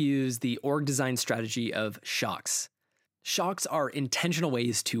 Here's how to use the org design strategy of shocks. Shocks are intentional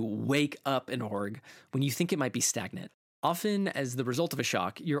ways to wake up an org when you think it might be stagnant. Often, as the result of a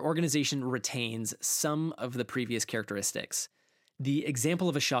shock, your organization retains some of the previous characteristics. The example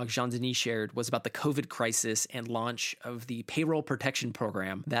of a shock Jean-Denis shared was about the COVID crisis and launch of the payroll protection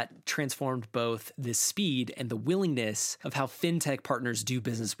program that transformed both the speed and the willingness of how fintech partners do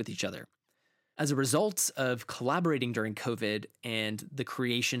business with each other. As a result of collaborating during COVID and the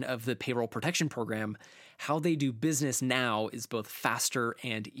creation of the payroll protection program, how they do business now is both faster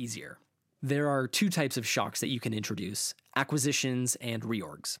and easier. There are 2 types of shocks that you can introduce: acquisitions and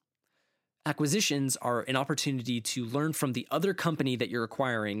reorgs. Acquisitions are an opportunity to learn from the other company that you're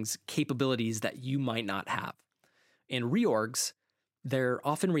acquiring's capabilities that you might not have. And reorgs, they're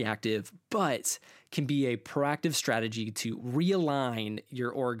often reactive, but can be a proactive strategy to realign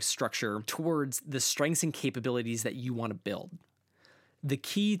your org structure towards the strengths and capabilities that you want to build. The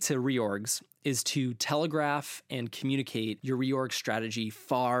key to reorgs is to telegraph and communicate your reorg strategy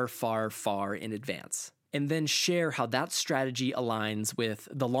far, far, far in advance, and then share how that strategy aligns with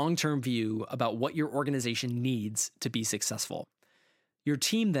the long-term view about what your organization needs to be successful. Your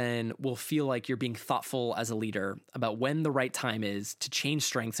team then will feel like you're being thoughtful as a leader about when the right time is to change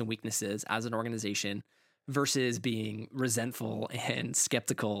strengths and weaknesses as an organization versus being resentful and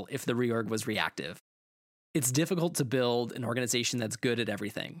skeptical if the reorg was reactive. It's difficult to build an organization that's good at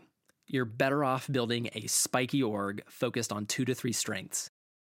everything. You're better off building a spiky org focused on 2 to 3 strengths.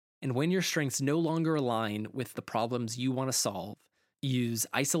 And when your strengths no longer align with the problems you want to solve, use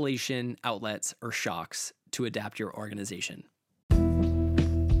isolation, outlets, or shocks to adapt your organization.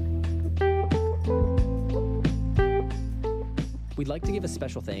 We'd like to give a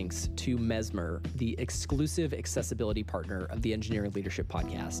special thanks to Mesmer, the exclusive accessibility partner of the Engineering Leadership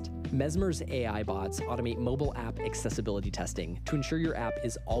Podcast. Mesmer's AI bots automate mobile app accessibility testing to ensure your app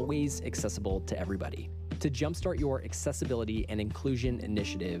is always accessible to everybody. To jumpstart your accessibility and inclusion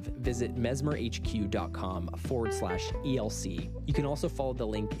initiative, visit mesmerhq.com/ELC. You can also follow the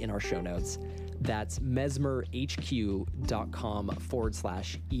link in our show notes. That's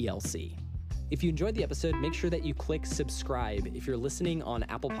mesmerhq.com/ELC. If you enjoyed the episode, make sure that you click subscribe if you're listening on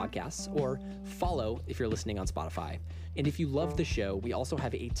Apple Podcasts, or follow if you're listening on Spotify. And if you love the show, we also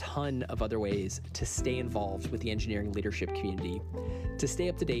have a ton of other ways to stay involved with the engineering leadership community. To stay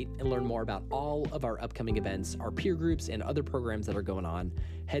up to date and learn more about all of our upcoming events, our peer groups, and other programs that are going on,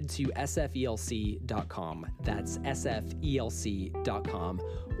 head to sfelc.com. That's sfelc.com.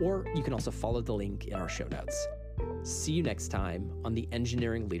 Or you can also follow the link in our show notes. See you next time on the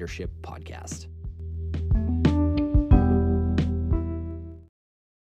Engineering Leadership Podcast.